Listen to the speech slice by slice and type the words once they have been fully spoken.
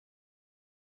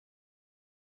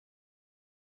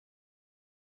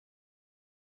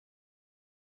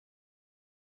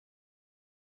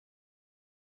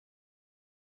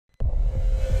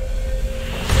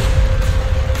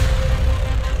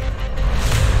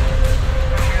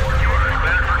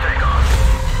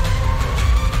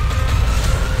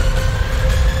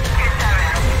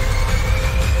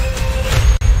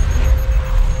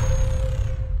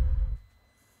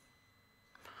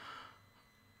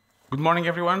morning,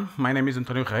 everyone. My name is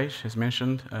Antonio Reis, as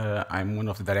mentioned. I'm one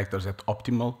of the directors at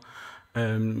Optimal,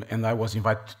 and I was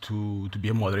invited to be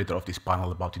a moderator of this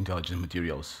panel about intelligent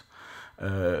materials.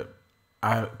 A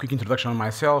quick introduction on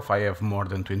myself. I have more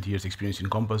than 20 years experience in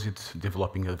composites,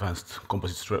 developing advanced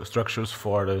composite structures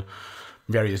for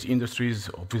various industries,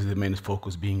 obviously the main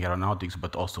focus being aeronautics,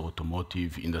 but also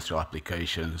automotive, industrial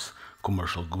applications,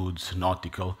 commercial goods,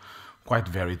 nautical, quite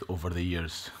varied over the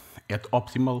years. At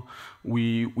Optimal,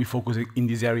 we focus in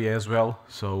this area as well,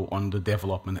 so on the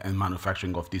development and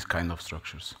manufacturing of these kind of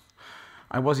structures.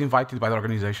 I was invited by the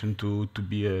organization to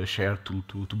be a chair,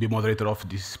 to be a moderator of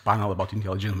this panel about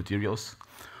intelligent materials,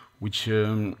 which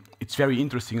it's very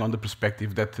interesting on the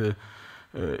perspective that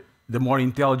the more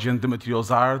intelligent the materials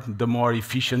are, the more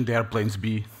efficient the airplanes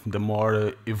be, the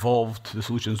more evolved the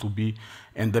solutions will be,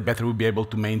 and the better we'll be able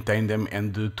to maintain them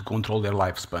and to control their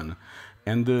lifespan.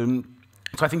 And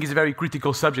so I think it's a very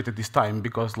critical subject at this time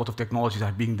because a lot of technologies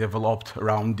are being developed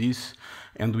around this,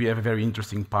 and we have a very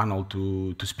interesting panel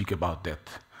to speak about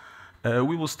that.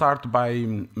 We will start by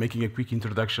making a quick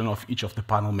introduction of each of the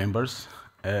panel members,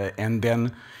 and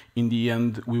then in the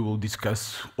end we will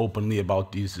discuss openly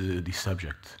about this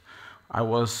subject. I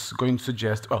was going to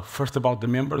suggest, well, first about the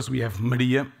members, we have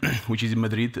Maria, which is in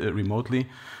Madrid remotely.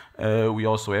 We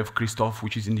also have Christophe,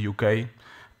 which is in the UK.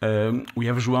 We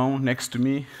have João next to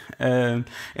me, and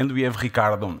we have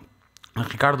Ricardo.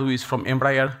 Ricardo is from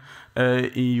Embraer.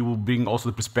 He will bring also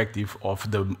the perspective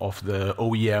of the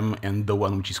OEM and the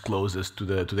one which is closest to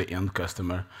the end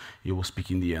customer. He will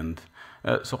speak in the end.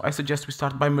 So I suggest we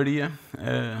start by Maria.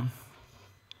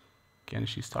 Can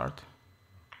she start?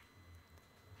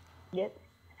 Yes.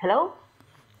 Hello.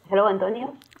 Hello,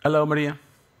 Antonio. Hello, Maria.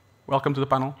 Welcome to the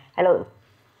panel. Hello.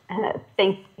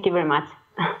 Thank you very much.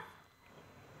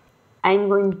 I'm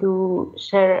going to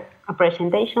share a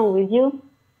presentation with you.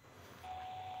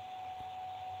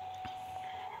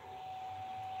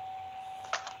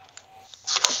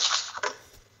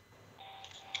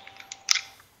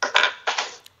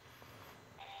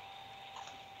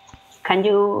 Can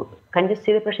you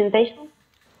see the presentation?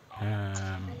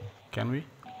 Can we?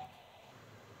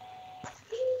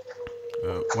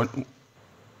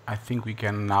 I think we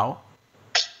can now.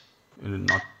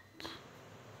 Not.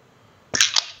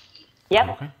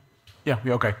 Yeah. Okay. Yeah,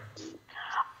 we're okay.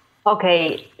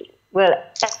 Okay. Well,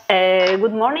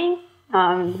 good morning.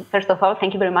 First of all,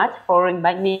 thank you very much for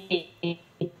inviting me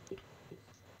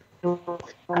to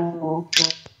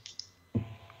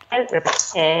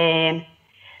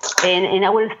and I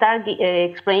will start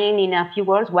explaining in a few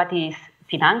words what is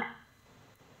FIDANC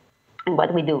and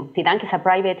what we do. FIDANC is a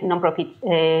private non-profit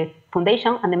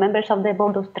foundation, and the members of the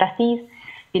board of trustees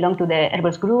belong to the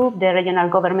Airbus Group, the regional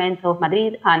government of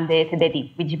Madrid, and the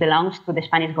CDT, which belongs to the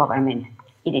Spanish government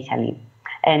initially.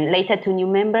 And later, two new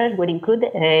members will include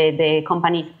the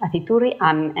companies Aciturri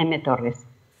and M. Torres.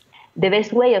 The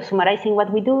best way of summarizing what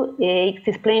we do is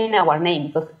explaining our name,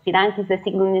 because FIDANC is the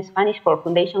signal in Spanish for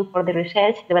Foundation for the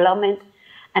Research, Development,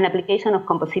 and Application of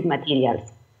Composite Materials.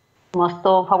 Most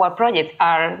of our projects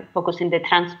are focused in the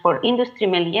transport industry,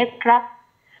 mainly aircraft,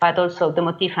 but also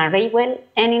automotive and railway.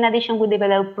 And in addition, we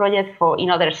develop projects in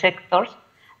other sectors,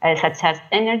 such as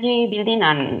energy, building,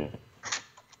 and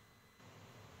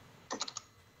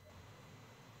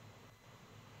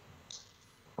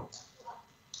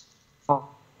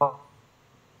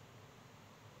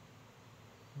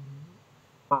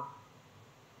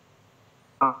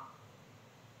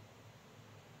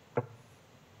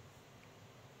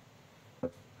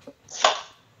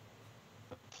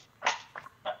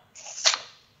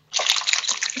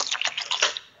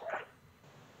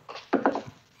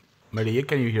Maria,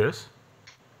 can you hear us?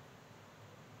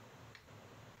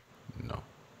 No.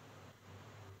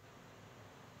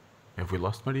 Have we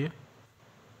lost Maria?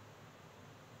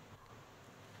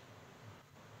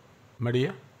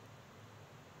 Maria?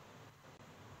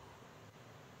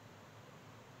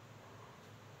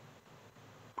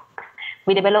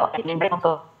 we develop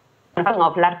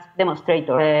of large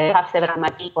demonstrators. We have several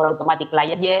machines for automatic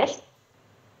layers. Yes.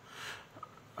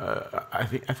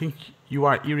 I think you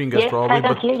are hearing us yes, probably. I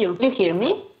can hear you. Do you hear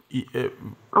me?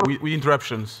 With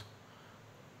interruptions.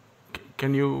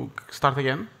 Can you start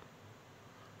again?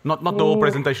 Not the whole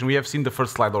presentation. We have seen the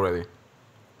first slide already.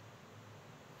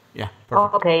 Yeah,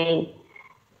 perfect. Okay.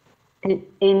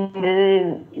 In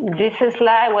this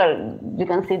slide, well, you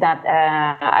can see that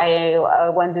I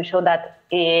want to show that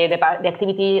the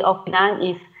activity of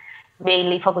FIDANC is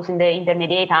mainly focused in the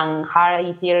intermediate and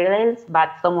high TRLs, but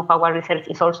some of our research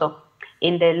is also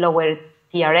in the lower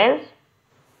TRLs.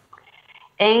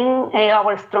 And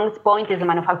our strongest point is the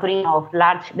manufacturing of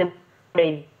large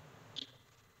demonstrators.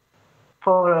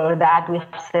 For that, we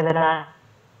have several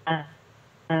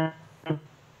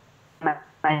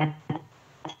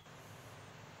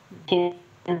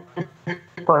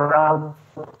for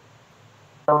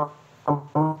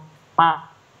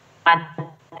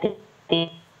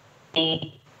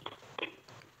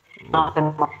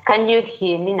Can you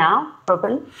hear me now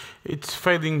properly? It's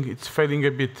fading a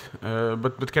bit,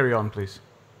 but carry on, please.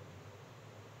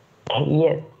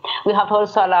 Yes. We have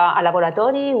also a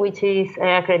laboratory which is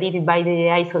accredited by the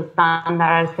ISO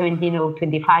standard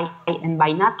 17025 and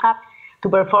by NATCAP to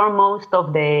perform most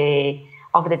of the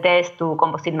tests to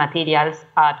composite materials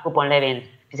at coupon level,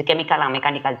 physicochemical and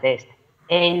mechanical tests.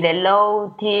 In the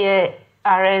low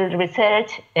TRL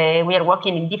research, we are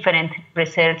working in different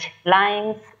research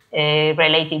lines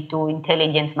related to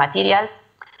intelligence materials.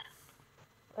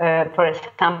 For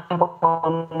example,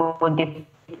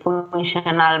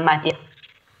 multifunctional materials.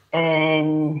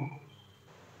 And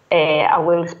I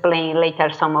will explain later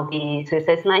some of these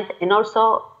research lines. And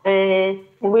also,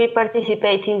 we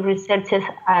participate in researches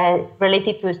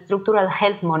related to structural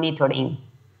health monitoring.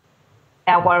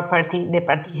 The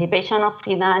participation of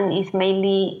FIDAN is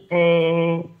mainly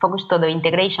focused on the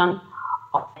integration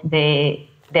of the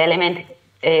element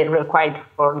required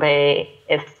for the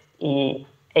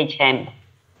SEHM.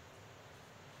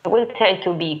 I will try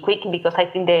to be quick because I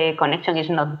think the connection is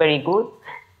not very good.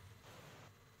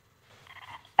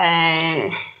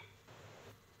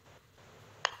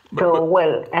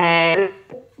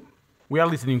 We are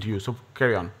listening to you, so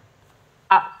carry on.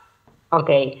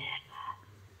 Okay.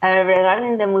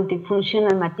 Regarding the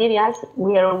multifunctional materials,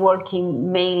 we are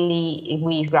working mainly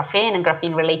with graphene and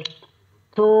graphene related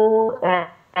to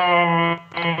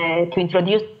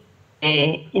introduce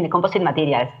in the composite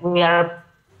materials. We are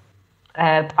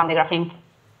from the graphene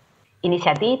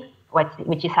initiative,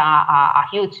 which is a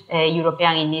huge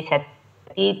European initiative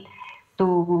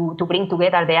to bring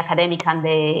together the academic and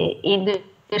the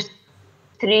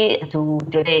industry to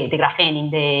the graphene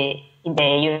in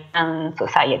the European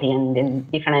society and in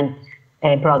different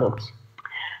products.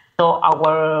 So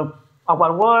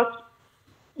our work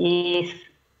is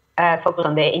focused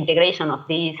on the integration of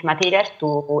these materials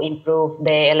to improve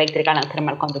the electrical and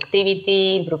thermal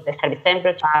conductivity, improve the service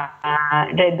temperature,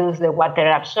 reduce the water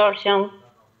absorption.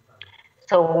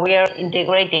 So we are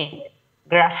integrating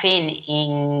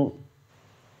graphene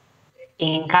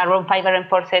in carbon fiber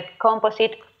reinforced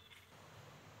composite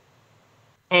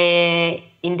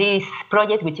in this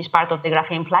project, which is part of the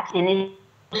graphene flux, and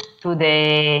it's to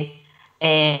the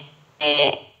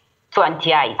to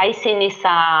anti-ice. Icing is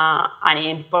an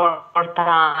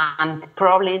important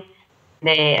problem in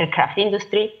the aircraft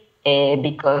industry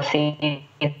because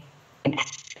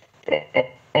it's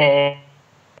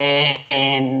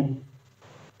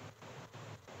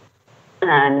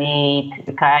and it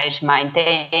requires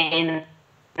maintenance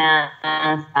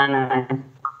and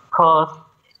cost.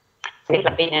 We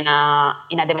have been in a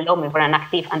development for an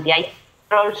active anti-ice.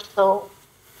 We're also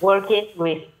working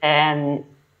with a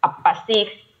passive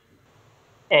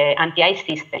anti-ice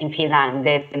system in Finland.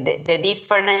 The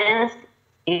difference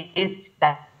is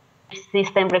that this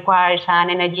system requires an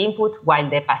energy input while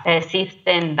the passive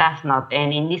system does not.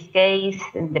 And in this case,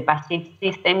 the passive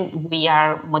system, we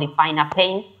are modifying a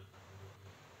paint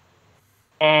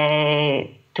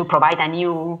to provide a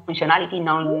new functionality,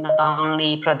 not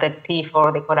only protective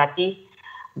or decorative,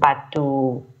 but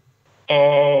to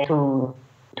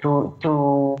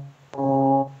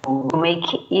make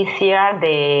easier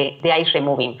the ice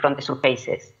removing from the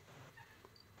surfaces.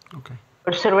 Okay.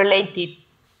 Also related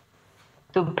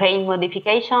to paint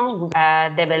modification,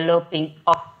 developing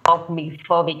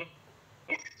ophthalmophobic.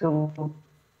 So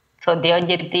the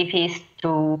objective is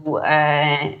to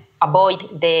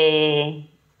avoid the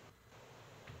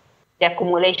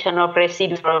accumulation of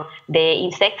residues from the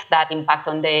insects that impact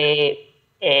on the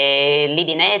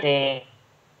leading edge,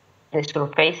 the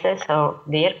surfaces of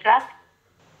the aircraft.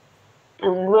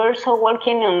 And we're also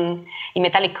working in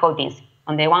metallic coatings.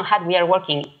 On the one hand, we are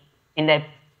working in the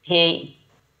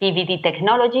PVD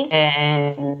technology,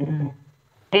 and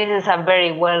this is a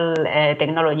very well-known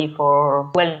technology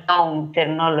for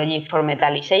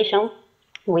metallization.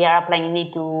 We are applying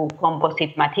it to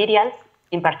composite materials.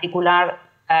 In particular,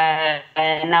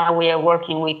 now we are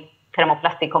working with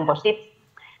thermoplastic composites.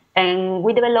 And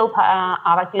we developed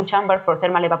a vacuum chamber for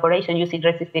thermal evaporation using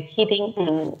resistive heating.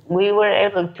 And we were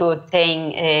able to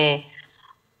obtain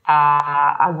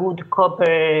a good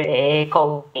copper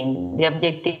coating. The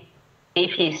objective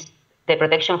is the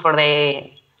protection for the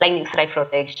lightning strike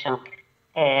protection.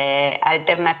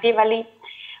 Alternatively,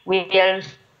 we are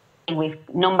with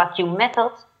non-vacuum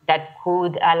methods that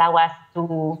could allow us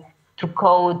to to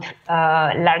coat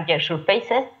larger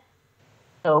surfaces.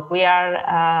 So we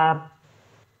are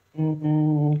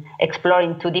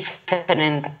exploring two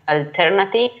different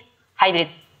alternatives, hybrid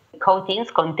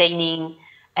coatings containing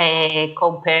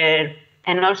copper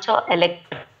and also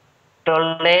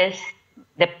electroless.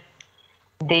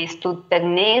 These two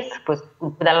techniques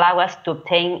would allow us to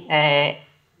obtain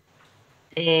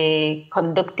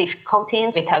conductive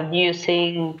coatings without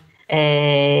using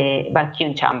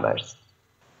vacuum chambers.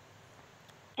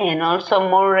 And also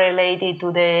more related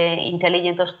to the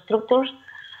intelligent structures,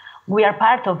 we are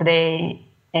part of the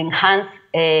Enhanced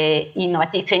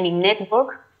Innovative Training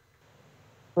Network,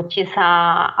 which is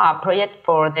a project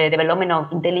for the development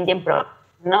of intelligent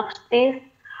prognostics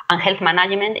and health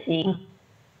management in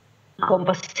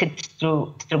composite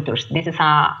structures. This is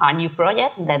a new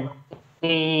project that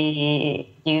we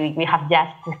have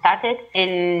just started,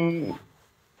 and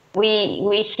we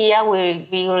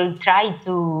will try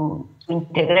to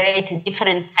integrate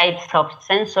different types of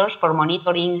sensors for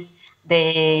monitoring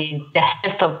the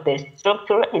health of the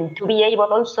structure, and to be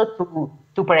able also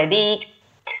to predict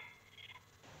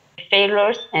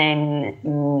failures and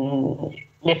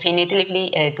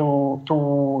definitively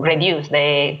to reduce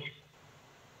the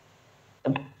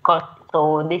cost.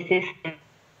 So this is, in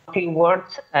a few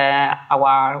words,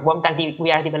 our work that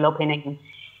we are developing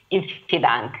in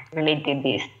FIDANC related to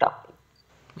this topic.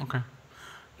 Okay.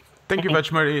 Thank you very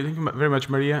much, Maria. Thank you very much,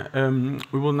 Maria.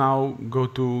 We will now go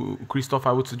to Christoph,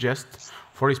 I would suggest,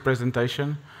 for his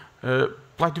presentation.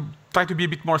 Try to be a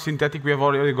bit more synthetic. We have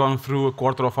already gone through a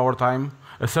third of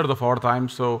our time.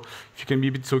 So if you can be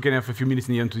a bit, so we can have a few minutes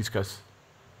in the end to discuss.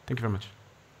 Thank you very much.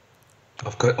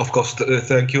 Of course,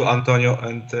 thank you, Antonio.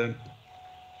 And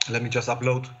let me just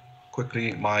upload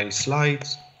quickly my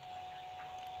slides.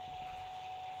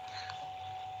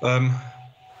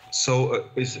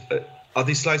 Are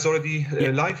these slides already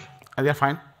live? They're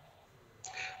fine.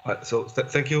 So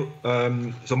thank you.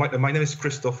 So my name is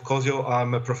Christoph Kozio.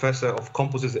 I'm a professor of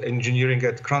composites engineering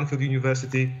at Cranfield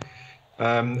University.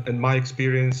 And my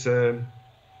experience,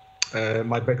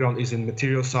 my background is in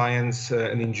material science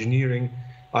and engineering.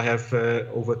 I have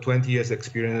over 20 years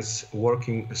experience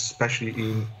working especially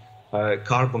in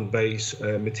carbon-based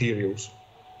materials.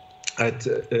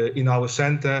 In our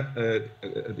center,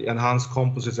 the Enhanced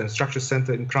Composites and Structures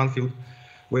Center in Cranfield,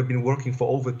 we've been working for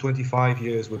over 25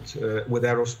 years with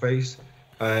aerospace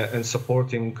and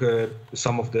supporting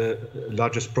some of the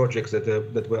largest projects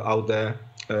that were out there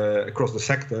across the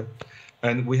sector.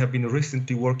 And we have been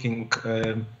recently working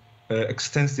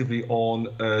extensively on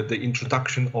the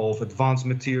introduction of advanced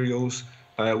materials.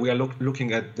 We are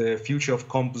looking at the future of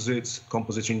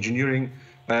composite engineering,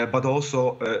 but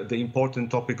also the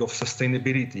important topic of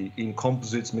sustainability in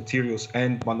composites, materials,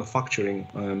 and manufacturing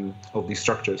of these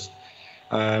structures.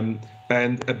 And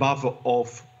above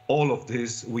all of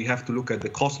this, we have to look at the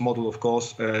cost model, of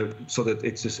course, so that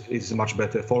it's much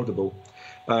better affordable.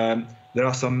 There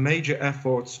are some major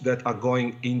efforts that are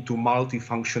going into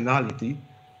multifunctionality,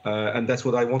 and that's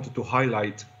what I wanted to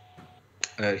highlight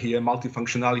here.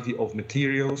 Multifunctionality of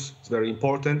materials is very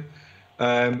important.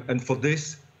 And for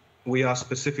this, we are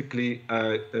specifically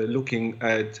looking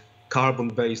at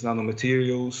carbon-based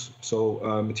nanomaterials, so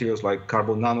materials like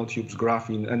carbon nanotubes,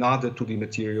 graphene, and other 2D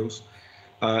materials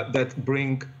that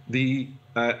bring the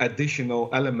additional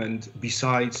element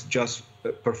besides just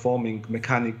performing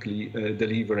mechanically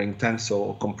delivering tensile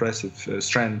or compressive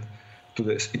strength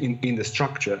to in the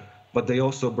structure, but they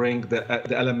also bring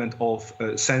the element of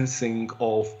sensing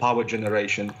of power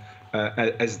generation,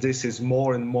 as this is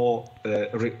more and more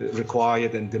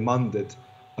required and demanded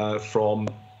from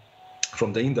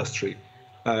the industry.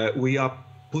 We are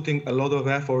putting a lot of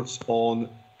efforts on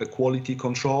quality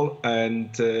control and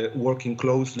working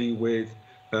closely with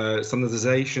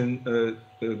standardization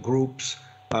groups,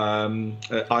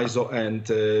 ISO and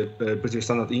British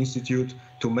Standard Institute,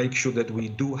 to make sure that we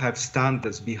do have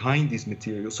standards behind these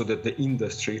materials so that the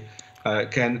industry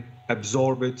can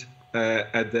absorb it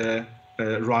at the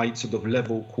right sort of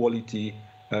level, quality,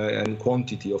 and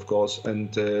quantity, of course,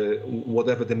 and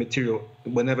whatever the material,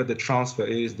 whenever the transfer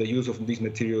is, the use of these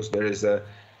materials, there is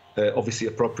obviously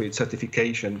appropriate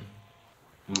certification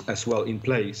as well in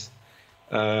place.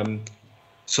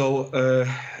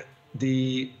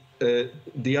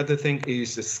 The other thing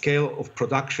is the scale of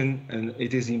production, and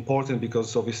it is important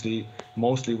because obviously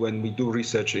mostly when we do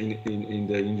research in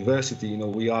the university,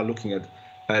 we are looking at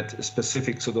a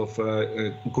specific sort of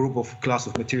group of class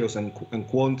of materials and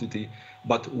quantity,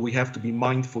 but we have to be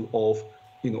mindful of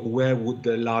where would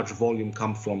the large volume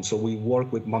come from. So we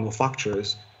work with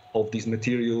manufacturers of these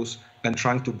materials and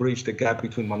trying to bridge the gap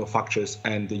between manufacturers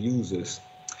and the users.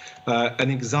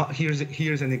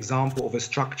 Here's an example of a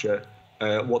structure,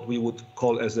 what we would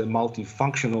call as a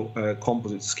multifunctional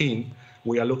composite scheme.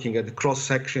 We are looking at the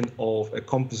cross-section of a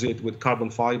composite with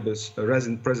carbon fibers,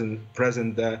 resin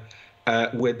present there,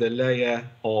 with the layer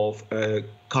of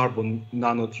carbon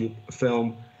nanotube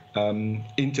film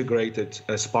integrated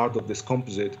as part of this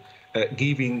composite,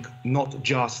 giving not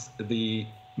just the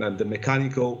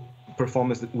mechanical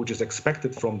performance which is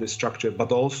expected from this structure,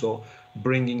 but also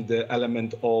bringing the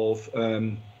element of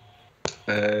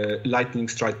lightning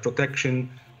strike protection,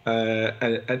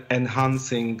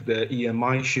 enhancing the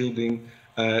EMI shielding,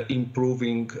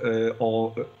 improving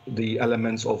all the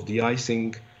elements of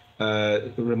de-icing,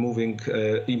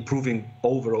 improving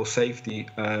overall safety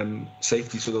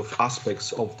sort of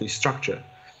aspects of the structure.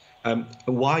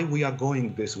 Why we are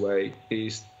going this way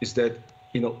is that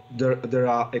there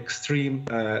are extreme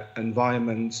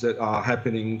environments that are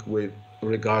happening with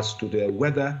regards to the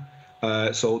weather.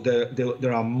 So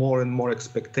there are more and more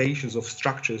expectations of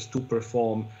structures to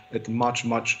perform at much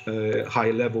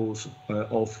high levels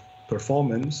of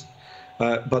performance.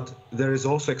 But there is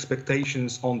also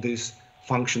expectations on this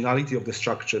functionality of the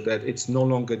structure, that it's no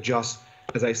longer just,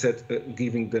 as I said,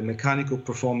 giving the mechanical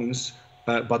performance,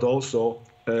 but also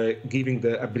giving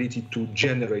the ability to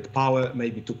generate power,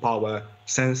 maybe to power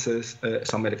sensors,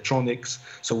 some electronics.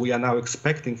 So we are now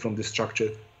expecting from this structure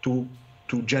to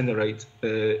generate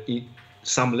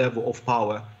some level of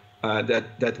power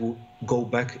that will go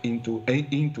back into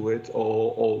it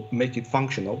or make it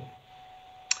functional.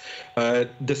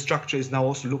 The structure is now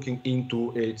also looking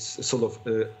into its sort of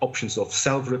options of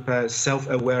self-repair,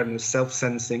 self-awareness,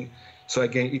 self-sensing. So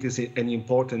again, it is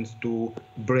important to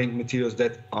bring materials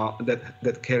that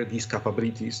carry these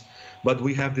capabilities. But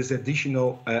we have this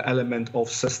additional element of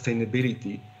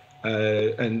sustainability,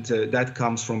 and that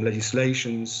comes from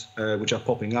legislations which are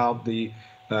popping out, the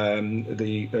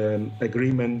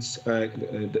agreements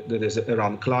that is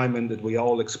around climate that we are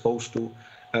all exposed to.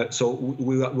 So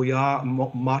we are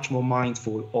much more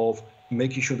mindful of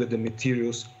making sure that the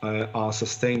materials are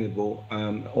sustainable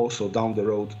also down the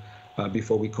road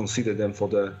before we consider them for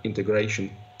the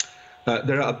integration.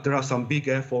 There are some big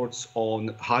efforts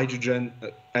on hydrogen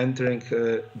entering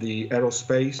the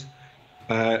aerospace,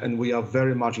 and we are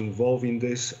very much involved in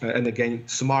this. And again,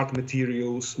 smart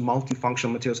materials,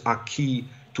 multifunctional materials are key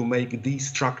to make these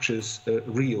structures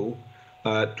real,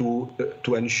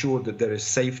 to ensure that there is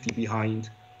safety behind,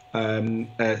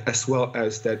 as well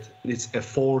as that it's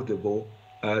affordable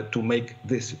to make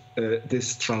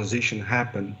this transition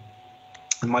happen.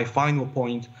 And my final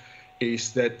point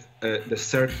is that the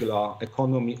circular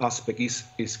economy aspect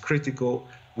is critical.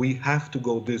 We have to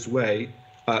go this way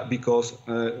because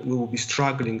we will be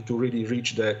struggling to really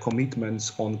reach the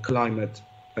commitments on climate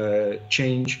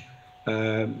change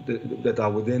that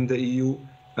are within the EU.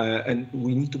 And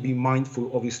we need to be mindful,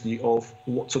 obviously, of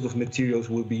what sort of materials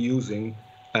we'll be using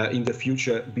in the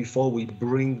future before we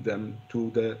bring them to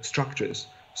the structures.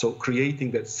 So creating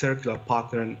that circular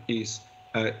pattern is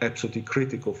absolutely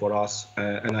critical for us,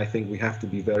 and I think we have to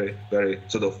be very, very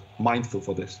sort of mindful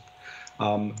for this.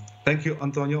 Thank you,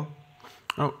 Antonio.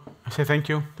 Oh, I say thank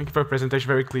you. Thank you for your presentation,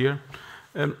 very clear.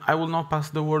 I will now pass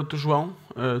the word to João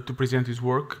to present his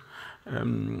work.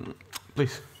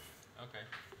 Please. Okay.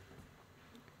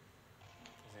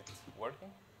 Is it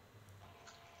working?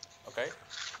 Okay.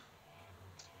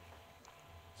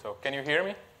 So can you hear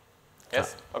me?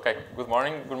 Yes? Okay. Good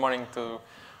morning. Good morning to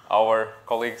our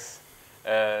colleagues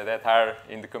that are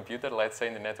in the computer, let's say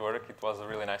in the network. It was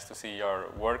really nice to see your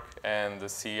work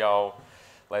and see how,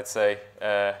 let's say,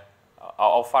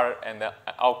 how far and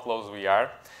how close we are.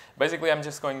 Basically, I'm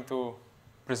just going to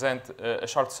present a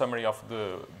short summary of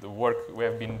the work we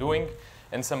have been doing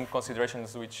and some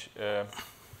considerations which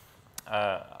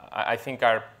I think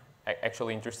are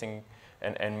actually interesting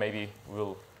and maybe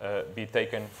will be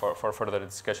taken for further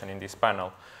discussion in this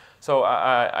panel. So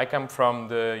I come from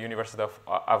the University of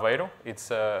Aveiro.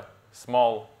 It's a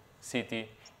small city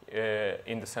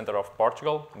in the center of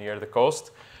Portugal, near the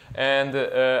coast. And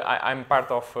I'm part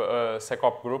of a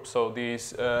SecOp group, so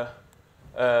this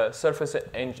surface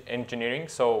engineering.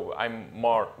 So I'm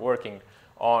more working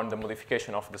on the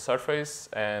modification of the surface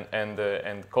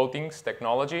and coatings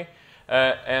technology.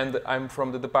 And I'm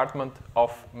from the Department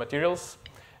of Materials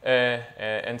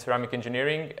and Ceramic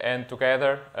Engineering, and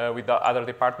together with the other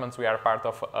departments, we are part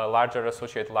of a larger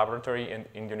associate laboratory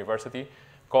in the university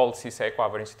called CISECO,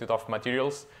 our Institute of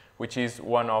Materials, which is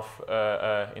one of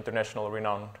international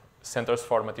renowned centers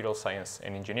for material science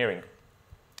and engineering.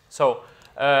 So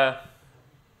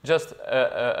just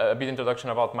a bit introduction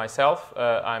about myself.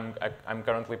 I'm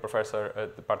currently professor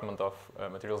at the Department of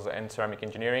Materials and Ceramic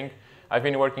Engineering. I've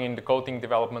been working in the coating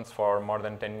developments for more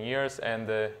than 10 years,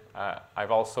 and I've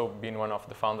also been one of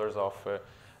the founders of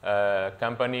a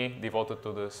company devoted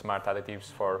to the smart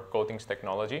additives for coatings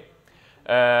technology.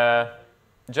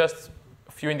 Just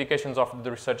a few indications of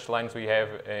the research lines we have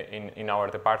in our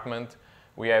department.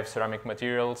 We have ceramic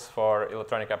materials for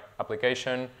electronic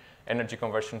application, energy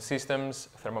conversion systems,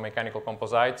 thermomechanical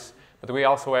composites, but we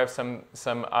also have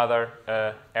some other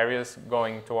areas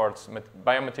going towards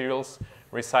biomaterials,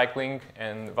 recycling,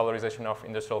 and valorization of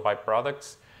industrial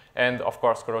byproducts, and of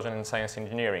course corrosion and science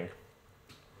engineering.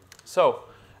 So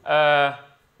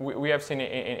we have seen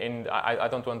I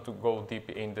don't want to go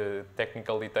deep in the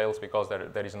technical details because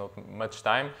there is not much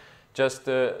time. Just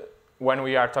when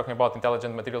we are talking about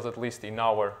intelligent materials, at least in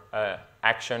our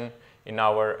action, in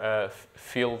our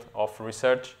field of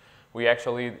research, we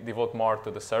actually devote more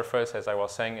to the surface, as I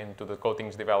was saying, and to the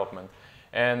coatings development.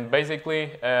 And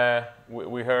basically,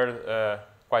 we heard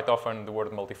quite often the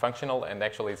word multifunctional, and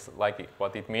actually it's like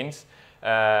what it means.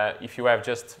 If you have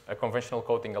just a conventional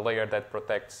coating, a layer that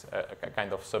protects a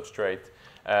kind of substrate,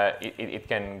 it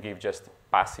can give just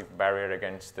passive barrier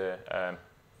against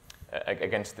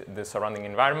the surrounding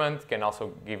environment, can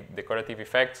also give decorative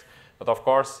effects. But of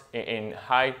course, in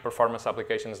high performance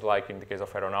applications, like in the case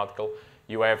of aeronautical,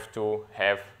 you have to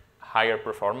have higher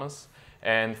performance.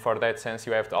 And for that sense,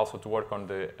 you have to also to work on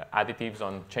the additives,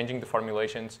 on changing the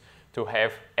formulations to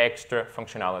have extra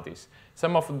functionalities.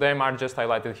 Some of them are just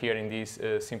highlighted here in this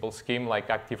simple scheme, like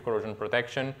active corrosion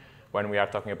protection, when we are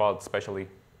talking about especially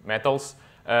metals.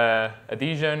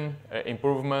 Adhesion,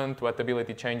 improvement,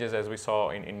 wettability changes, as we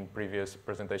saw in previous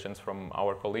presentations from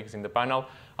our colleagues in the panel.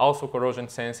 Also corrosion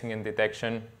sensing and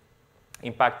detection,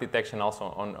 impact detection also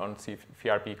on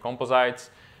CFRP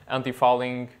composites,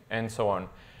 anti-fouling, and so on.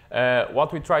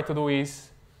 What we try to do is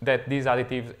that these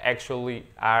additives actually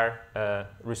are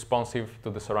responsive to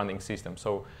the surrounding system,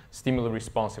 so stimuli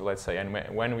responsive, let's say.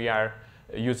 And when we are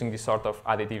using this sort of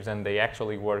additives and they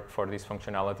actually work for these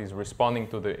functionalities responding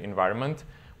to the environment,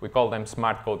 we call them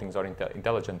smart coatings or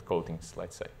intelligent coatings,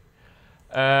 let's say.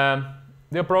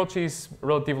 The approach is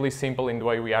relatively simple in the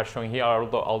way we are showing here,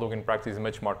 although in practice is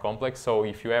much more complex. So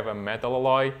if you have a metal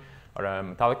alloy or a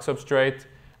metallic substrate,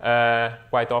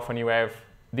 quite often you have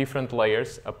different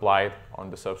layers applied on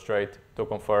the substrate to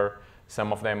confer,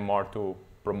 some of them more to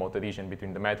promote adhesion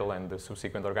between the metal and the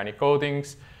subsequent organic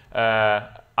coatings,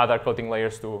 other coating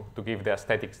layers to give the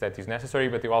aesthetics that is necessary,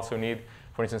 but you also need,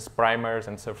 for instance, primers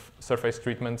and surface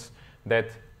treatments that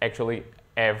actually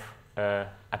have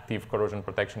active corrosion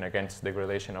protection against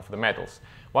degradation of the metals.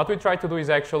 What we try to do is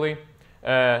actually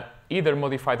either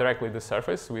modify directly the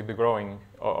surface with the growing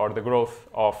or the growth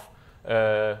of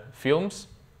films,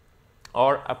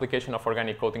 or application of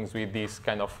organic coatings with these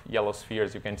kind of yellow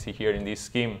spheres you can see here in this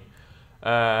scheme.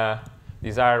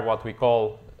 These are what we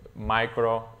call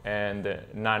micro and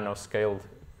nano-scaled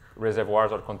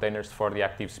reservoirs or containers for the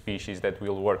active species that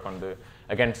will work on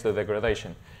against the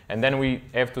degradation. And then we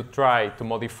have to try to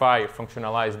modify,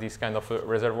 functionalize these kind of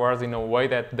reservoirs in a way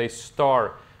that they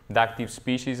store the active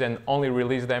species and only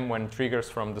release them when triggers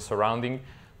from the surrounding,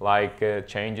 like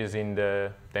changes in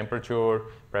the temperature,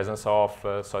 presence of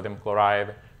sodium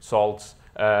chloride, salts,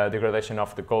 degradation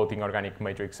of the coating organic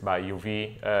matrix by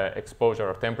UV exposure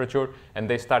or temperature, and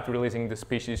they start releasing the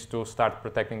species to start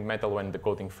protecting metal when the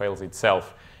coating fails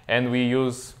itself. And we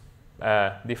use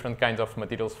different kinds of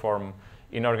materials from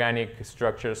inorganic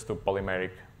structures to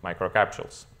polymeric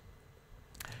microcapsules.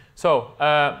 So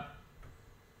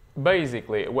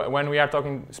basically, when we are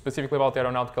talking specifically about the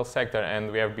aeronautical sector,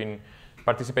 and we have been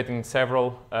participating in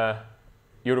several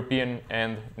European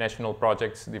and national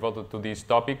projects devoted to these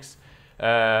topics,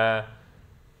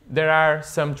 there are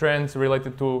some trends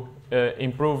related to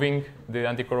improving the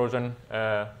anti-corrosion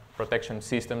protection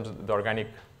systems, the organic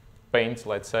paints,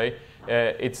 let's say.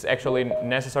 It's actually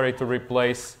necessary to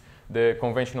replace the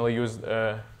conventionally used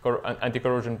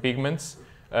anti-corrosion pigments,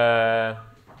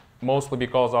 mostly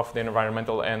because of the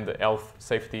environmental and health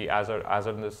safety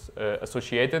hazards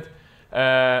associated.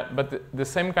 But the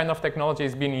same kind of technology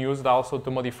is being used also to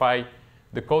modify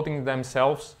the coatings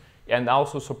themselves and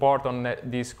also support on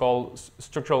this called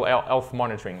structural health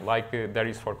monitoring, like there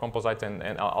is for composites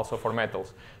and also for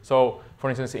metals. So, for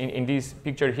instance, in this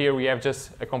picture here, we have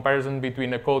just a comparison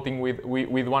between a coating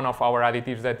with one of our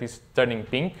additives that is turning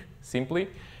pink, simply,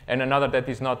 and another that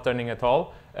is not turning at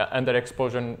all, under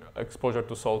exposure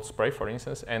to salt spray, for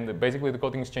instance, and basically the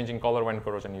coating is changing color when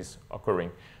corrosion is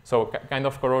occurring. So kind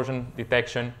of corrosion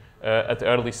detection at the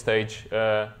early stage,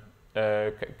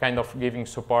 kind of giving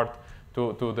support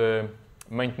to the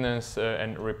maintenance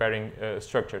and repairing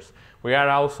structures. We are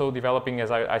also developing,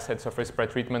 as I said, surface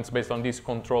pretreatments based on this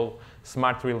control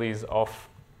smart release of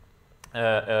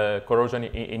corrosion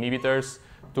inhibitors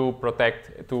to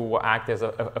protect, to act as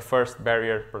a first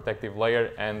barrier protective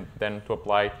layer, and then to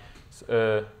apply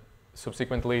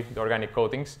subsequently the organic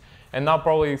coatings. And now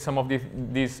probably some of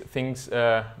these things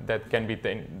that can be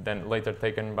then later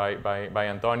taken by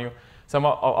Antonio. Some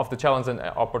of the challenges and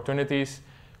opportunities.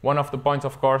 One of the points,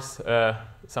 of course,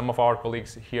 some of our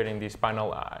colleagues here in this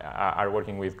panel are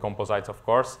working with composites, of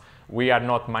course. We are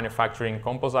not manufacturing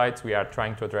composites. We are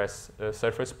trying to address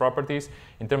surface properties.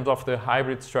 In terms of the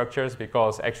hybrid structures,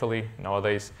 because actually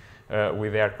nowadays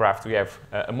with aircraft we have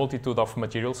a multitude of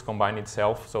materials combined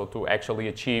itself, so to actually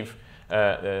achieve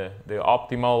the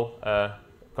optimal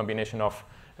combination of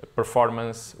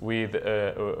performance with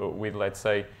let's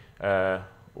say,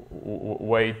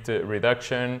 weight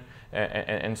reduction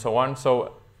and so on.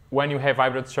 So when you have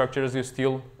hybrid structures, you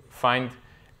still find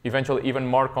eventually even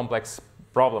more complex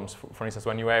problems. For instance,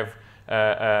 when you have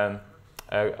a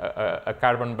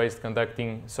carbon-based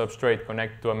conducting substrate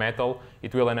connected to a metal,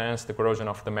 it will enhance the corrosion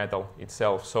of the metal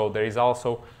itself. So there is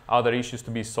also other issues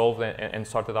to be solved and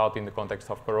sorted out in the context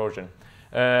of corrosion.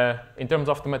 In terms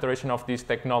of the maturation of these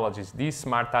technologies, these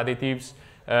smart additives,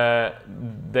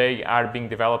 they are being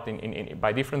developed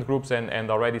by different groups, and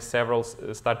already several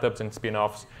startups and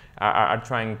spin-offs are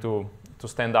trying to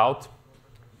stand out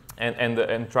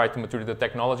and try to mature the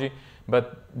technology.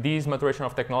 But this maturation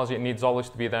of technology needs always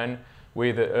to be done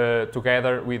with,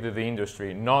 together with the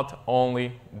industry, not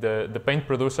only the paint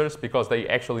producers, because they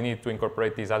actually need to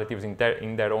incorporate these additives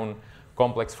in their own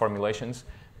complex formulations,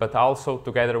 but also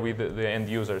together with the end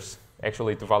users,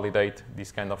 actually to validate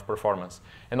this kind of performance.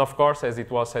 And of course, as it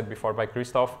was said before by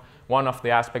Christoph, one of the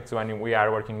aspects when we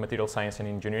are working in material science and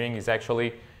engineering is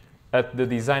actually at the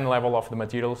design level of the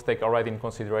materials, take already in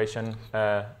consideration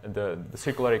the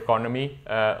circular economy,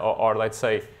 or let's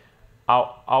say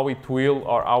how it will,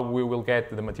 or how we will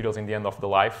get the materials in the end of the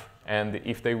life, and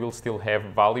if they will still have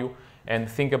value, and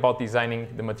think about designing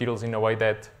the materials in a way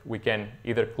that we can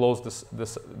either close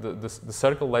the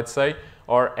circle, let's say,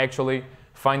 or actually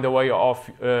find a way of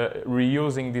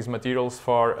reusing these materials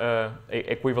for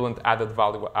equivalent added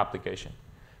value application.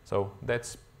 So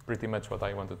that's pretty much what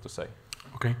I wanted to say.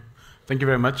 Okay, thank you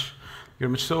very much.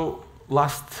 So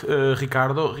last,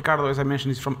 Ricardo. Ricardo, as I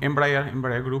mentioned, is from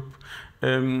Embraer Group.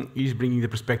 He's bringing the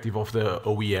perspective of the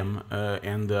OEM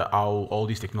and how all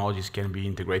these technologies can be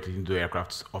integrated into the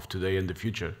aircrafts of today and the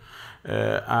future.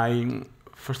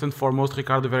 First and foremost,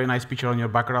 Ricardo, very nice picture on your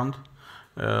background.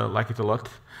 Like it a lot.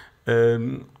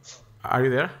 Are you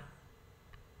there?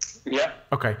 Yeah.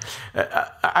 Okay.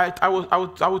 I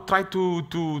would try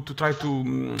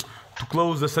to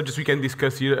close the subjects we can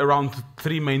discuss here around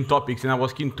 3 main topics, and I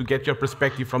was keen to get your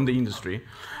perspective from the industry.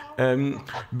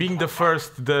 Being the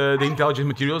first, the intelligent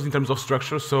materials in terms of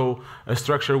structure, so a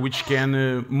structure which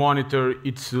can monitor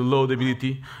its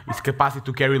loadability, its capacity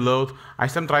to carry load. I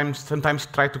sometimes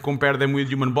try to compare them with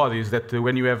human bodies, that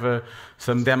when you have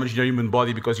some damage in your human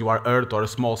body because you are hurt or a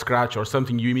small scratch or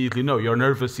something, you immediately know, your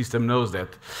nervous system knows that.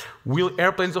 Will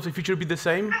airplanes of the future be the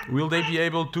same? Will they be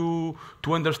able to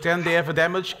understand they have a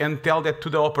damage and tell that to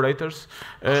the operators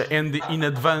and in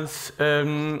advance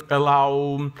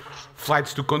allow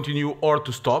flights to continue or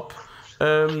to stop?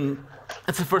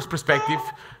 That's the first perspective.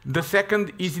 The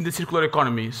second is in the circular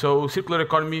economy. So circular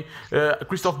economy,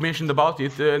 Christoph mentioned about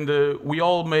it, and we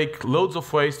all make loads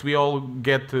of waste. We all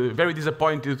get very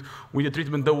disappointed with the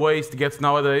treatment the waste gets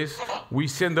nowadays. We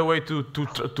send away to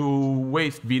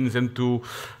waste bins and to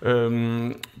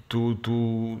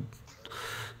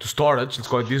storage, let's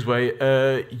call it this way,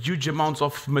 huge amounts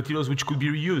of materials which could be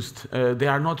reused. They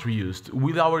are not reused.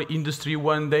 Will our industry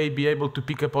one day be able to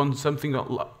pick up on something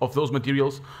of those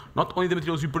materials? Not only the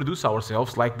materials we produce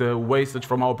ourselves, like the wastage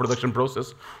from our production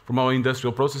process, from our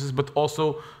industrial processes, but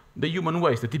also the human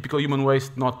waste, the typical human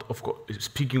waste, not of course,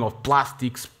 speaking of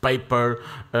plastics, paper,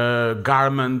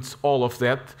 garments, all of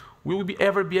that. Will we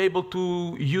ever be able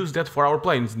to use that for our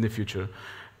planes in the future?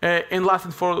 And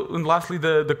lastly,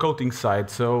 the coating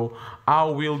side. So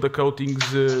how will the coatings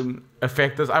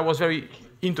affect us? I was very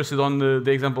interested on the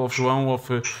example of João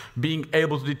of being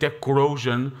able to detect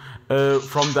corrosion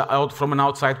from an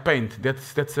outside paint.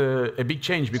 That's a big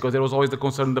change, because there was always the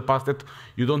concern in the past that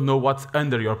you don't know what's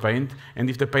under your paint,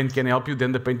 and if the paint can help you,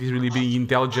 then the paint is really being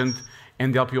intelligent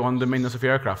and help you on the maintenance of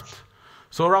your aircraft.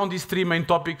 So around these 3 main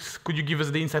topics, could you give us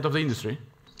the insight of the industry?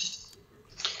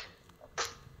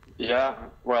 Yeah,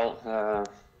 well,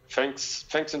 Thanks,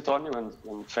 Antonio,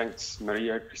 and thanks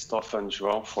Maria, Christophe, and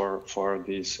João for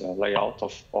this layout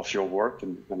of your work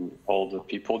and all the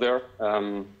people there.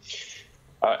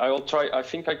 I will try. I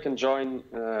think I can join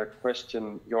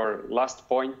question your last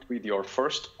point with your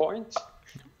first point,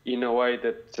 in a way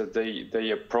that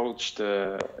they approached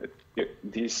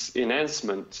this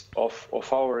enhancement of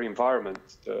our environment,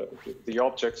 the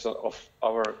objects of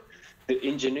the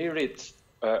engineered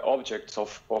objects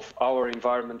of our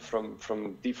environment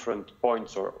from different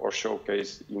points or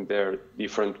showcase in their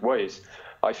different ways.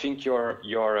 I think your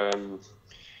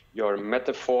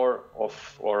metaphor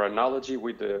or analogy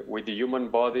with the human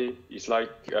body is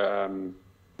like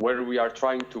where we are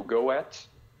trying to go at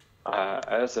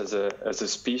as a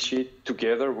species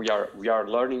together. We are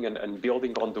learning and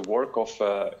building on the work of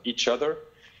each other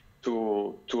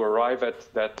to arrive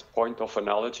at that point of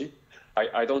analogy.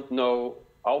 I don't know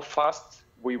how fast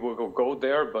we will go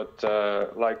there, but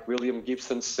like William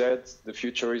Gibson said, the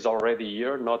future is already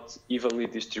here, not evenly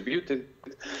distributed.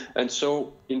 And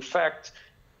so, in fact,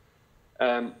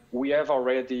 we have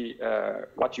already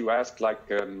what you asked, like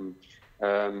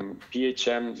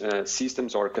PHM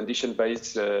systems or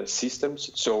condition-based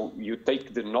systems. So you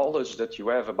take the knowledge that you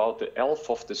have about the health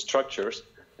of the structures,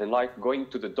 and like going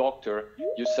to the doctor,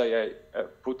 you say,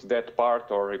 put that part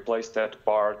or replace that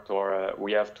part, or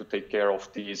we have to take care of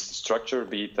this structure,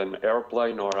 be it an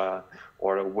airplane or a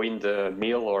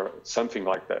windmill or something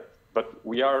like that. But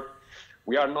we are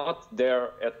not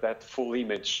there at that full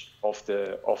image of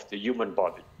the human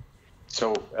body.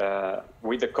 So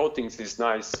with the coatings, it's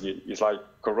nice. It's like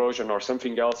corrosion or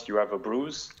something else. You have a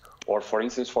bruise, or for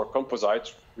instance, for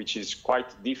composites, which is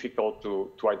quite difficult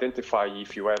to identify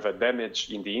if you have a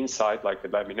damage in the inside, like a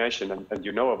lamination, and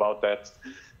you know about that,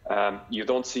 you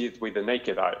don't see it with the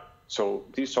naked eye. So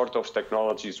these sort of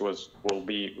technologies will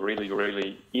be really,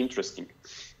 really interesting.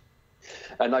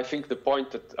 And I think the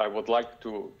point that I would like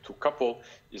to couple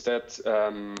is that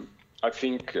I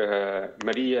think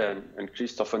Maria and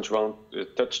Christophe and João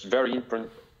touched very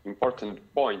important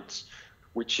points,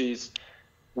 which is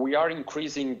we are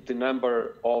increasing the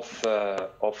number of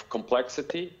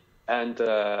complexity and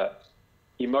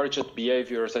emergent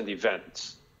behaviors and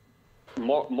events.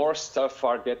 More stuff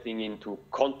are getting into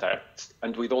contact,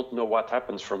 and we don't know what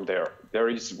happens from there.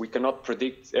 We cannot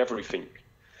predict everything.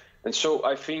 And so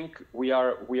I think we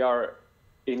are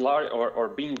in large or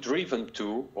being driven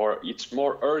to, or it's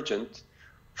more urgent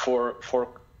for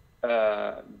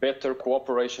better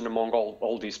cooperation among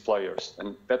all these players.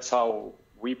 And that's how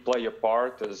we play a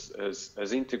part as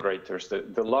integrators,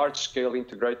 the large-scale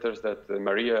integrators that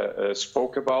Maria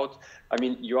spoke about. I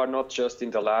mean, you are not just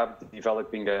in the lab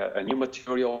developing a new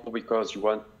material because you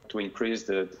want to increase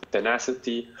the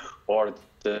tenacity or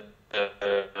the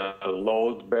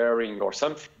load bearing or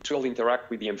something which will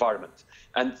interact with the environment.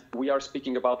 And when we are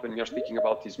speaking about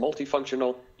these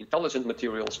multifunctional intelligent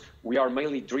materials, we are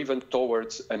mainly driven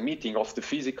towards a meeting of the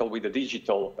physical with the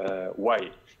digital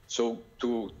way. So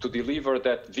to deliver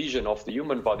that vision of the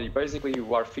human body, basically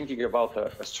you are thinking about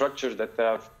a structure that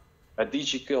have a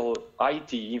digital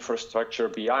IT infrastructure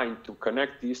behind to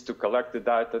connect this, to collect the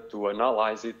data, to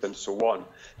analyze it, and so on.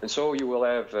 And so you will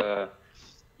have,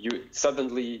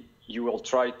 you will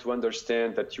try to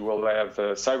understand that you will have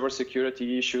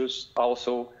cybersecurity issues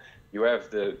also. You have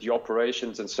the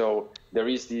operations, and so there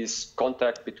is this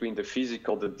contact between the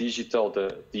physical, the digital,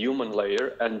 the human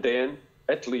layer, and then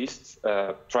at least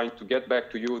trying to get back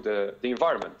to you the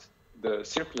environment, the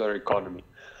circular economy.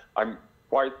 I'm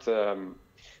quite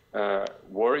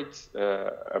worried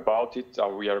about it, how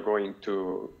we are going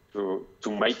to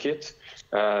make it.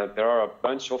 There are a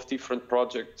bunch of different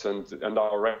projects, and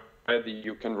already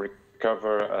you can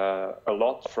recover a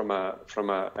lot from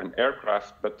an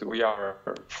aircraft, but we are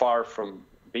far from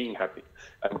being happy.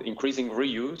 And increasing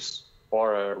reuse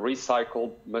or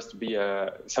recycle must be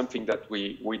something that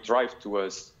we drive to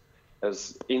as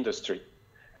industry.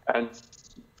 And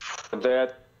for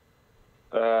that,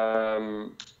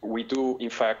 we do, in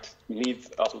fact, need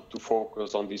also to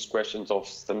focus on these questions of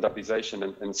standardization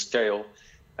and scale,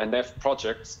 and have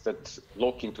projects that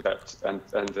look into that and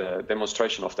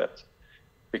demonstration of that.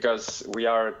 Because we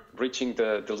are reaching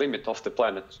the limit of the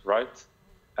planet, right?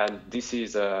 And this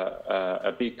is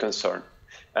a big concern.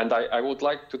 And I would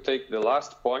like to take the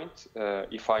last point,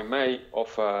 if I may,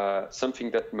 of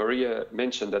something that Maria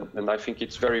mentioned, and I think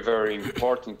it's very, very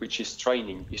important, which is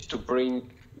training, is to bring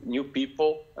new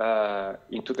people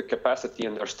into the capacity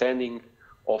understanding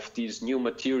of these new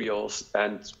materials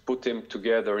and put them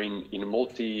together in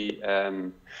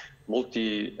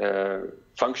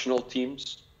multi-functional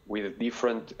teams with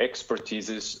different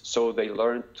expertises, so they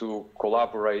learn to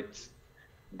collaborate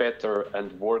better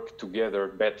and work together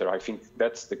better. I think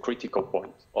that's the critical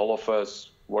point. All of us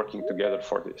working together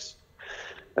for this.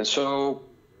 And so,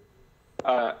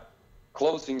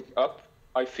 closing up,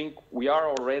 I think we are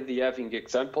already having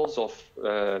examples of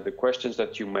the questions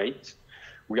that you made.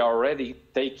 We are already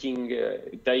taking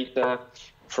data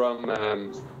from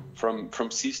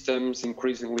systems,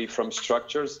 increasingly from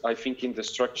structures. I think in the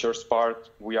structures part,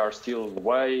 we are still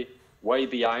way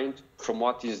behind from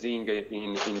what is being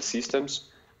in systems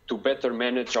to better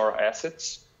manage our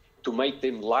assets, to make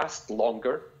them last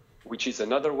longer, which is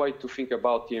another way to think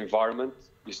about the environment,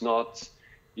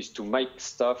 is to make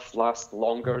stuff last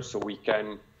longer so we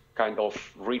can kind of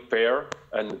repair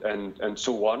and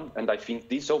so on. And I think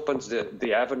this opens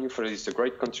the avenue for this, a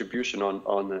great contribution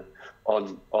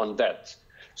on that.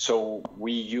 So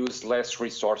we use less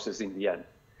resources in the end.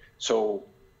 So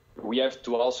we have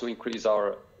to also increase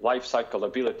our life cycle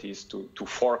abilities to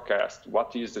forecast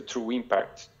what is the true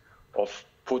impact of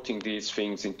putting these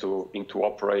things into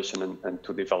operation and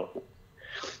to development.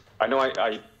 I know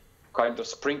I kind of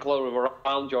sprinkle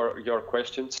around your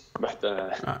questions, but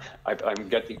I'm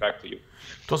getting back to you.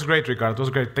 It was great, Ricardo. It was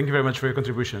great. Thank you very much for your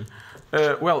contribution.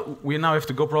 Well, we now have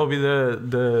to go probably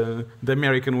the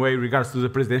American way in regards to the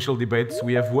presidential debates.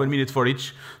 We have 1 minute for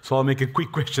each, so I'll make a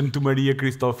quick question to Maria,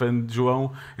 Christophe, and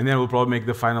João, and then we'll probably make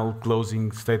the final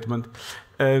closing statement.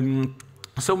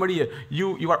 So Maria,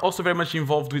 you are also very much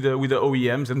involved with the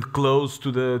OEMs and close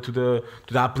to the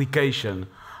application.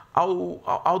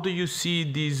 How do you see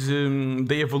these,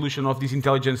 the evolution of these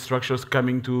intelligent structures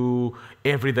coming to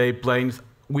everyday planes?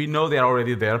 We know they are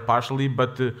already there partially,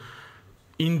 but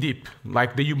in deep,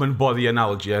 like the human body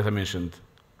analogy, as I mentioned.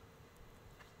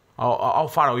 How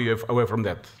far are you away from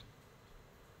that?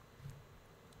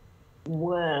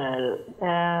 Well,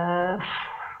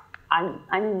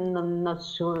 I'm not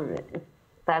sure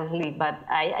exactly, but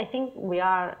I think we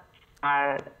are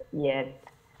yet.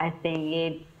 I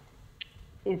think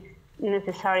it's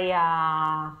necessary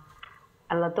a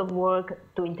lot of work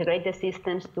to integrate the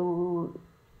systems to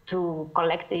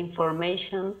collect the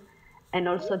information and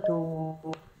also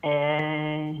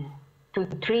to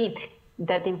treat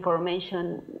that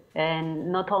information,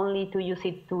 and not only to use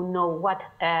it to know what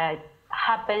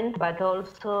happened, but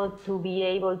also to be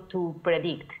able to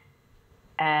predict.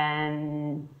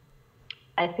 And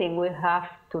I think we have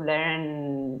to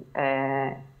learn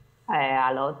a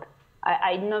lot.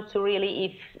 I'm not sure really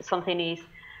if something is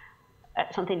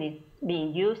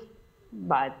being used,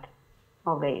 but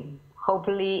okay,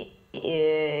 hopefully,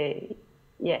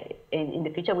 yeah, in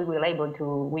the future we will be able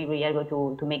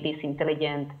to make this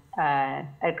intelligent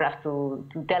aircraft to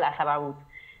tell us about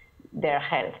their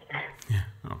health. Yeah.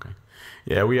 Okay.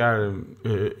 Yeah, we are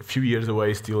a few years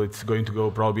away still. It's going to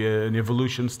go probably an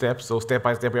evolution step. So step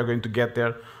by step, we are going to get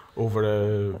there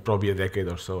over probably a decade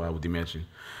or so, I would imagine.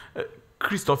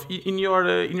 Christophe, in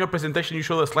your presentation, you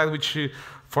showed a slide which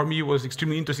for me was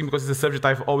extremely interesting because it's a subject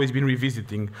I've always been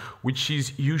revisiting, which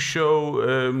is you show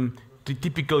the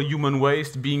typical human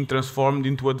waste being transformed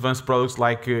into advanced products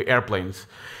like airplanes.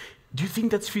 Do you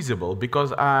think that's feasible?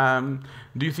 Because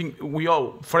do you think we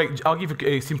all, I'll give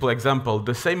a simple example.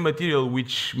 The same material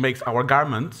which makes our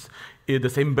garments, the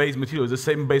same base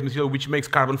material which makes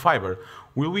carbon fiber.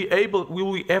 Will we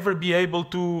ever be able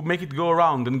to make it go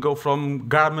around and go from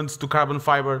garments to carbon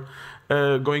fiber,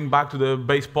 going back to the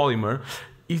base polymer?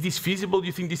 Is this feasible? Do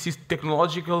you think this is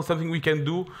technological, something we can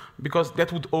do? Because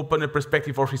that would open a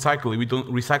perspective for recycling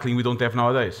we don't have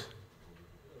nowadays.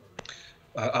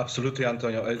 Absolutely,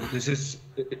 Antonio. This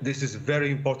is a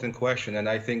very important question, and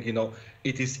I think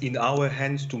it is in our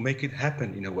hands to make it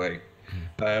happen in a way.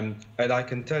 And I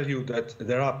can tell you that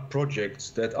there are projects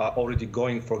that are already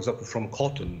going, for example, from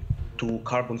cotton to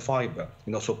carbon fiber.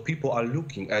 So people are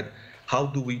looking at how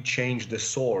do we change the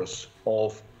source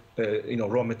of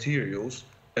raw materials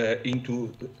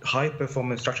into high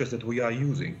performance structures that we are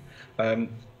using. And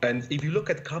if you look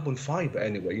at carbon fiber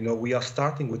anyway, we are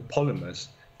starting with polymers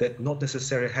that not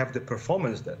necessarily have the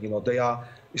performance that they are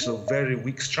very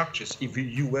weak structures if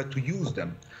you were to use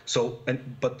them.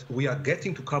 But we are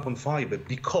getting to carbon fiber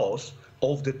because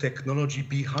of the technology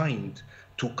behind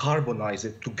to carbonize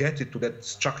it, to get it to that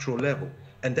structural level.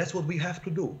 And that's what we have to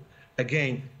do.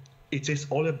 Again, it is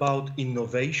all about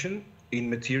innovation in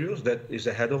materials that is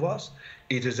ahead of us.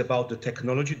 It is about the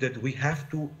technology that we have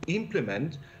to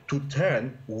implement to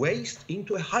turn waste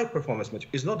into a high performance material.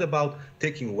 It's not about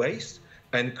taking waste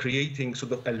and creating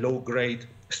sort of a low-grade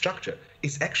structure.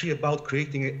 It's actually about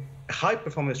creating a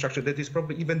high-performance structure that is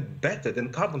probably even better than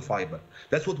carbon fiber.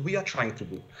 That's what we are trying to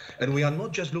do. And we are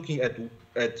not just looking at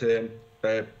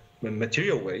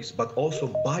material waste, but also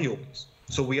bio waste.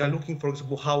 So we are looking, for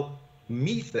example, how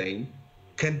methane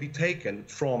can be taken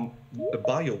from a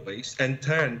bio-waste and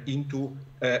turned into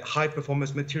a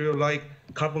high-performance material like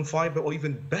carbon fiber, or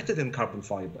even better than carbon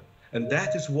fiber. And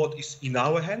that is what is in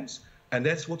our hands, and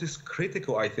that's what is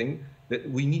critical, I think, that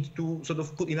we need to sort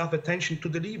of put enough attention to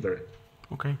deliver it.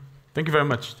 Okay. Thank you very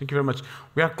much. Thank you very much.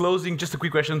 We are closing. Just a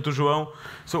quick question to João.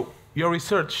 So your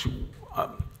research,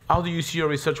 how do you see your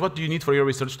research? What do you need for your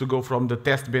research to go from the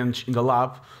test bench in the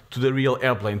lab to the real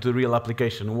airplane, to the real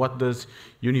application? What does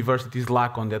universities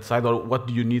lack on that side, or what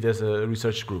do you need as a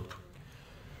research group?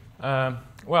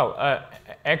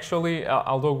 Actually,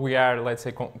 although we are, let's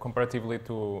say, comparatively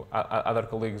to other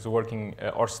colleagues working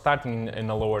or starting in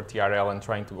a lower TRL and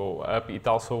trying to go up, it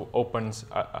also opens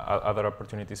other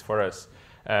opportunities for us.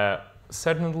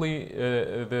 Certainly,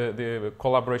 the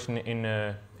collaboration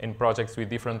in projects with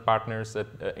different partners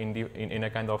in a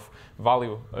kind of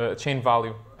value chain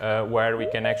value, where we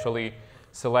can actually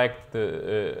select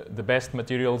the best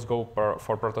materials, go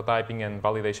for prototyping and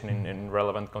validation in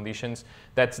relevant conditions.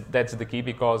 That's the key,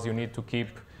 because you need to keep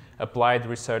applied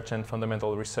research and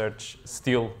fundamental research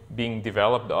still being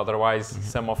developed. Otherwise,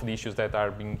 some of the issues that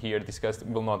are being here discussed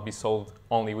will not be solved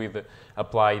only with the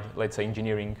applied, let's say,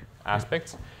 engineering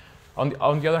aspects. On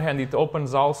the other hand, it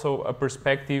opens also a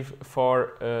perspective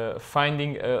for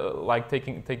finding, like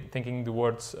thinking the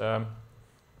words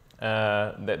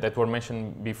that were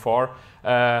mentioned before.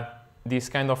 This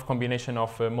kind of combination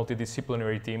of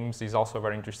multidisciplinary teams is also a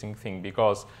very interesting thing,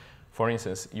 because, for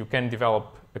instance, you can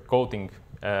develop a coating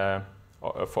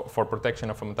for protection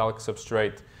of a metallic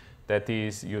substrate that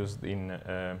is used in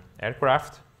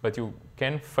aircraft, but you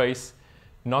can face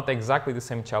not exactly the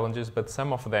same challenges, but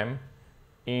some of them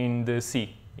in the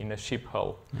sea, in a ship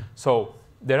hull. Yeah. So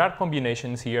there are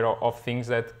combinations here of things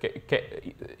that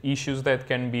issues that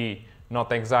can be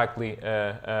not exactly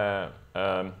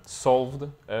solved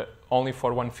only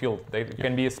for one field. They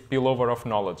can be a spillover of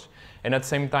knowledge. And at the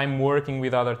same time, working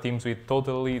with other teams with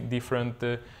totally different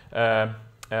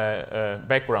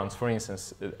backgrounds. For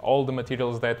instance, all the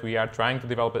materials that we are trying to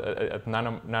develop at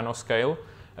nanoscale,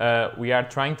 we are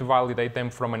trying to validate them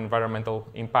from an environmental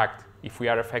impact. If we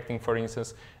are affecting, for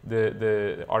instance,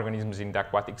 the organisms in the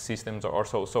aquatic systems or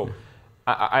so. So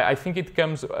I think it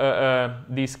comes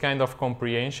this kind of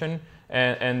comprehension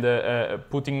and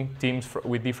putting teams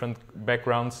with different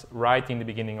backgrounds right in the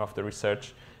beginning of the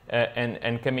research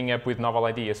and coming up with novel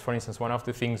ideas. For instance, one of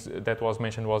the things that was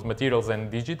mentioned was materials and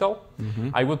digital.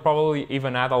 I would probably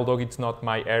even add, although it's not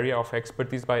my area of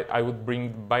expertise, but I would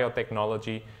bring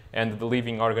biotechnology and the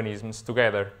living organisms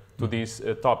together to this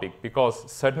topic,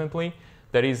 because certainly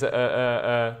there is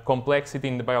a complexity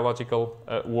in the biological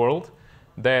world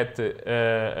that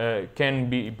can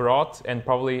be brought and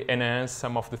probably enhance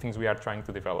some of the things we are trying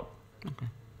to develop.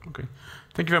 Okay.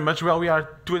 Thank you very much. Well, we are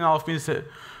 2.5 minutes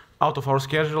out of our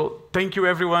schedule. Thank you,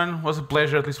 everyone. It was a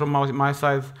pleasure, at least from my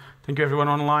side. Thank you, everyone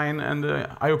online, and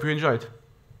I hope you enjoyed.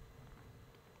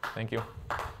 Thank you.